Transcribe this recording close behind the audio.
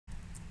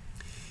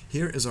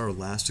Here is our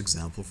last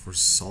example for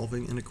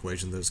solving an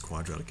equation that is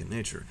quadratic in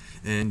nature.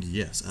 And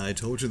yes, I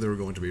told you there were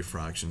going to be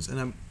fractions, and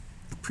I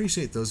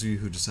appreciate those of you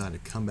who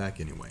decided to come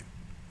back anyway.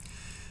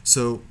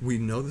 So we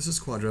know this is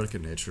quadratic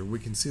in nature. We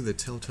can see the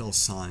telltale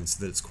signs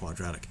that it's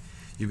quadratic.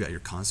 You've got your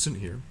constant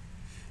here.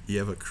 You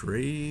have a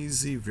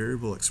crazy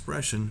variable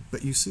expression,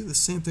 but you see the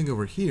same thing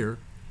over here,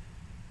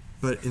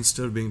 but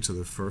instead of being to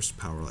the first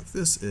power like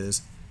this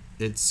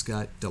it's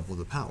got double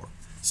the power.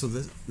 So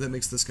that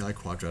makes this guy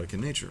quadratic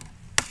in nature.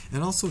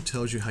 And also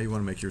tells you how you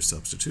want to make your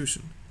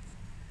substitution.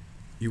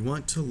 You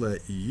want to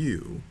let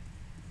u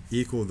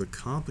equal the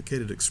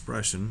complicated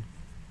expression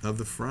of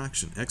the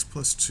fraction x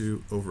plus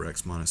 2 over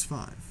x minus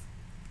 5.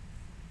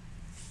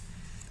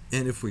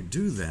 And if we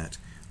do that,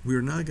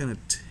 we're now going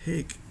to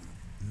take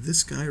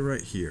this guy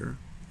right here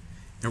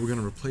and we're going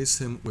to replace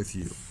him with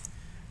u.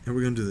 And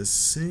we're going to do the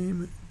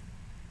same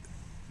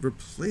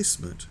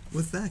replacement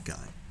with that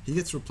guy. He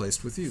gets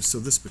replaced with u. So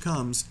this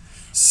becomes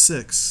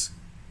 6.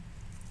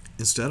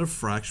 Instead of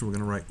fraction, we're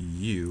going to write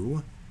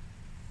u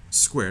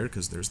squared,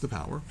 because there's the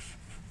power,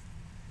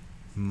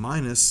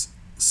 minus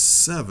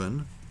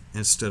 7.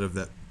 Instead of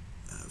that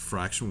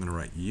fraction, we're going to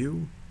write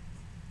u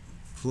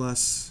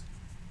plus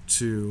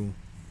 2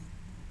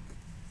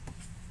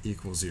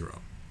 equals 0.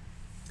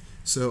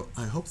 So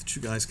I hope that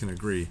you guys can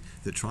agree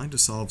that trying to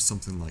solve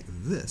something like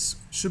this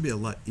should be a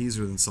lot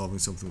easier than solving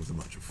something with a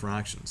bunch of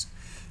fractions.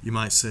 You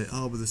might say,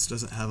 oh, but this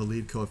doesn't have a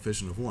lead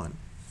coefficient of 1.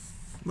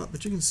 Well,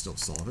 but you can still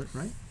solve it,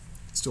 right?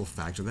 Still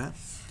factor that.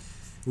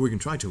 We can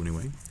try to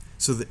anyway.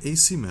 So the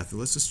AC method,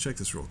 let's just check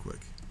this real quick.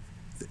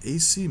 The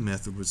AC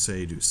method would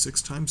say do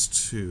 6 times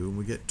 2, and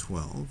we get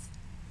 12.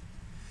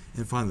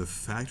 And find the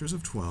factors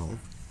of 12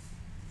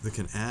 that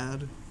can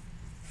add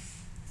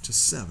to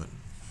 7.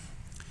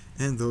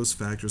 And those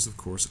factors, of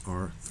course,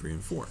 are 3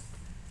 and 4.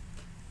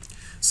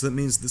 So that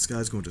means this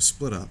guy's going to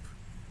split up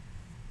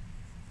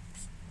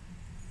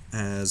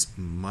as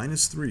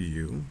minus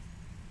 3u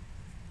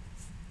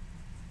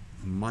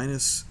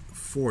minus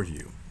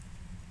 4u.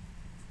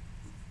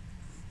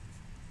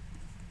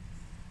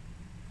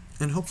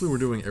 And hopefully we're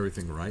doing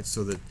everything right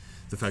so that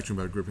the factoring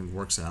by grouping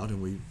works out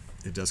and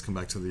it does come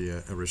back to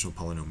the original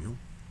polynomial.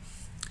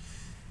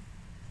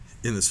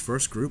 In this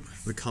first group,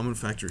 the common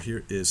factor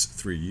here is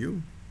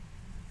 3u.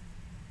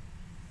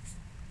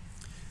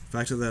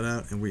 Factor that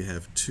out and we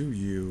have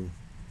 2u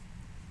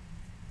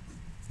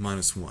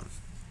minus 1.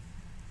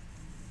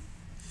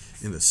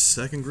 In the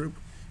second group,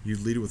 you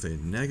lead with a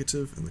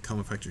negative, and the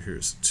common factor here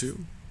is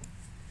 2.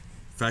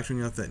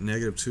 Factoring out that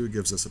negative 2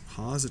 gives us a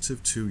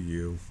positive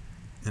 2u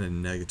and a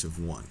negative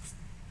 1.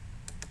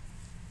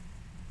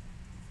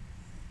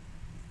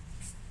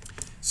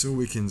 So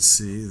we can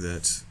see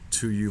that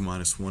 2u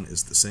minus 1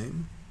 is the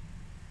same.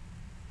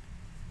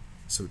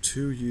 So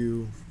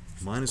 2u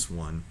minus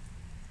 1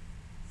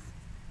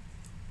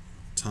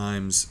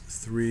 times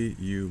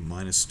 3u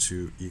minus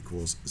 2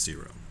 equals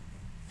 0.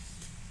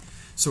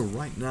 So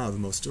right now, the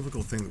most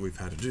difficult thing that we've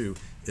had to do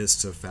is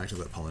to factor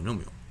that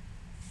polynomial.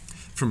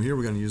 From here,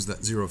 we're going to use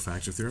that zero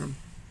factor theorem,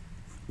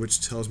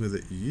 which tells me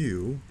that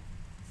u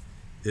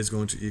is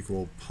going to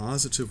equal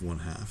positive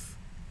 1/2,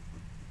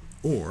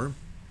 or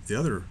the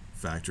other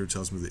factor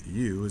tells me that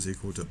u is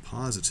equal to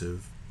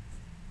positive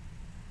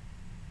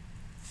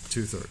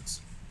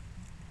 2/3.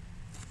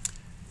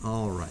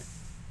 All right,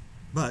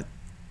 but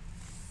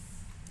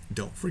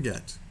don't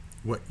forget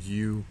what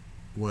u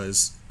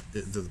was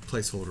the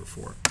placeholder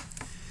for.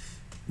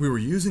 We were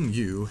using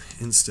u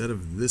instead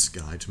of this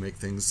guy to make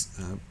things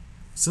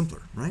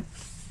simpler, right?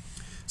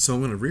 So I'm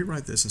going to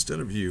rewrite this. Instead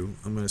of u,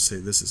 I'm going to say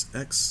this is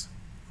x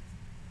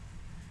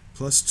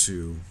plus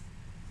 2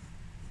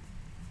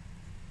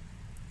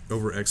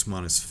 over x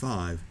minus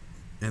 5,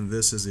 and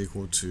this is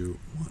equal to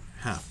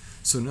 1/2.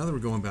 So now that we're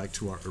going back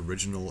to our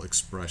original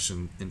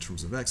expression in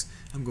terms of x,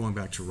 I'm going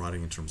back to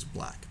writing in terms of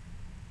black.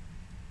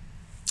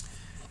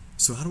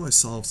 So how do I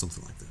solve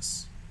something like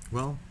this?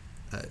 Well,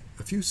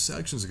 a few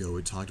sections ago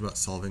we talked about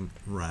solving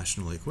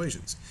rational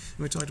equations,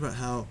 and we talked about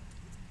how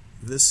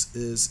this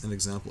is an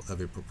example of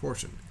a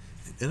proportion.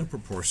 In a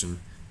proportion,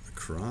 the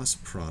cross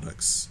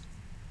products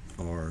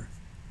are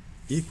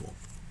equal.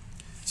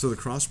 So the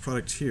cross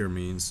product here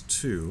means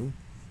 2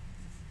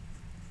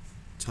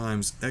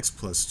 times x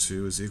plus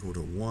 2 is equal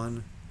to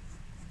 1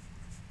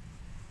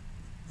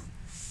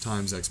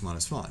 times x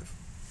minus 5.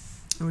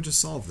 And we just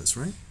solve this,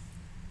 right?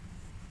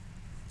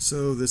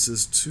 So this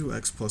is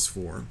 2x plus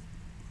 4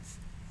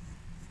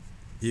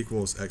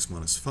 equals x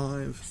minus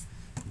 5.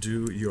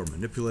 Do your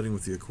manipulating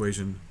with the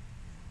equation.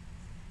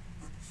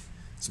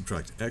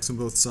 Subtract x on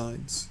both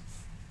sides.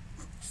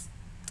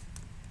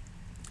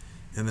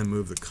 And then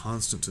move the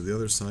constant to the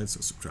other side,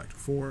 so subtract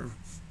 4.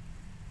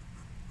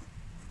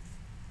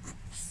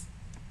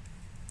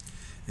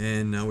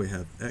 And now we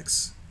have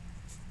x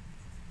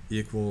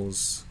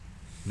equals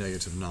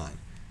negative 9.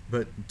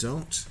 But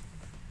don't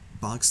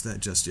box that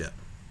just yet.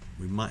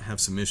 We might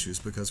have some issues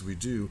because we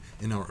do,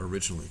 in our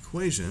original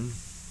equation,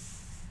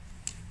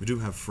 we do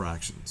have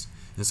fractions.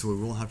 And so we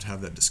will have to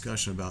have that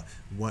discussion about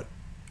what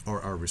are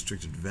our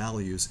restricted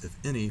values, if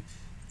any,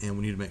 and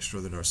we need to make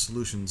sure that our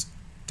solutions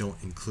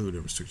don't include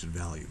a restricted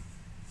value.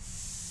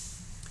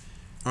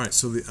 Alright,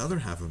 so the other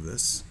half of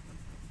this,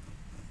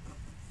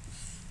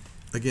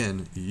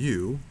 again,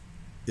 u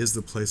is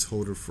the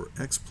placeholder for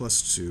x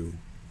plus 2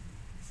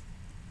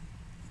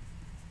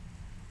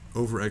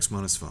 over x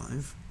minus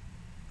 5.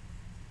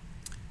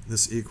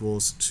 This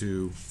equals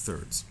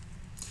 2/3.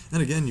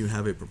 And again, you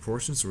have a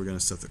proportion, so we're going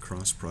to set the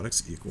cross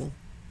products equal.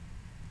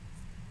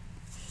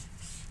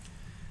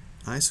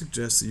 I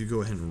suggest that you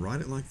go ahead and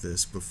write it like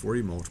this before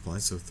you multiply,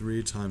 so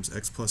 3 times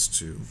x plus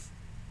 2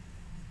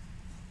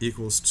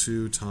 equals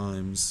 2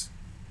 times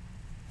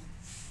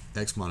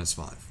x minus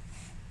 5.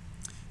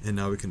 And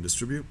now we can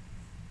distribute.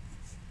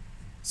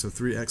 So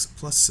 3x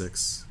plus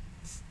 6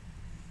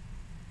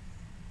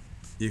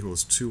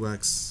 equals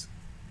 2x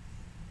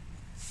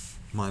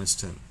minus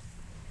 10.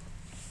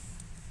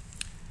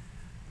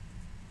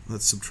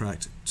 Let's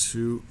subtract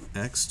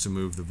 2x to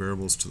move the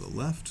variables to the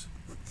left.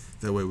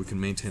 That way we can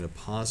maintain a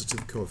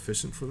positive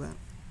coefficient for that.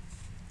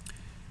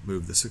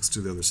 Move the 6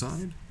 to the other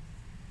side.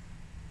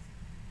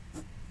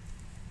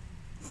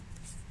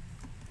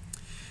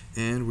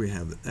 And we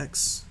have that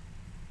x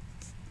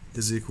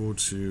is equal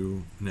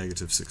to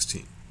negative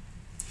 16.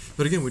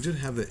 But again, we did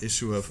have the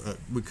issue of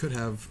we could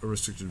have a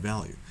restricted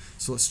value.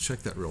 So let's check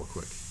that real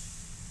quick.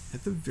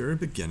 At the very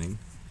beginning,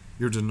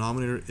 your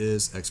denominator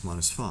is x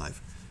minus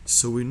 5.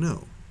 So we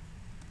know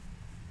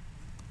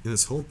in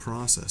this whole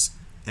process,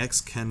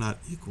 x cannot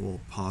equal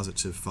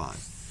positive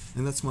 5.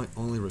 And that's my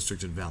only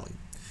restricted value.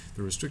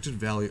 The restricted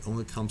value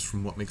only comes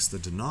from what makes the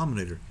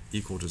denominator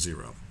equal to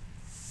 0.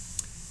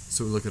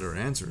 So we look at our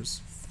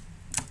answers,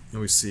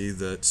 and we see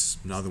that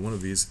neither one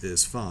of these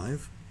is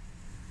 5.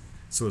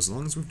 So as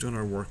long as we've done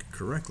our work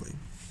correctly,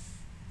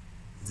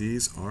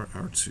 these are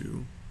our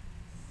two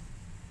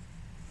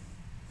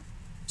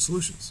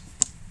solutions,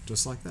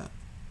 just like that.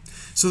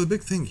 So the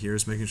big thing here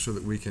is making sure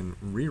that we can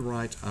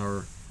rewrite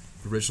our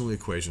original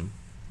equation.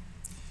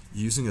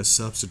 Using a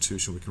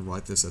substitution, we can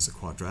write this as a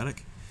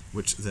quadratic,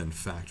 which then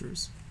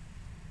factors.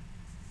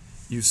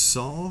 You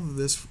solve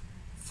this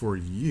for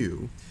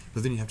u,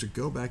 but then you have to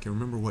go back and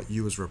remember what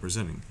u is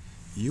representing.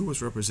 U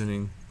was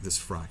representing this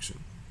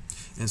fraction.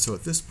 And so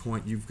at this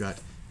point, you've got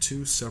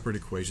two separate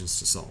equations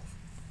to solve.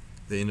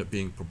 They end up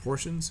being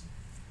proportions,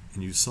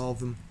 and you solve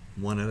them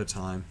one at a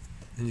time,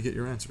 and you get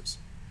your answers.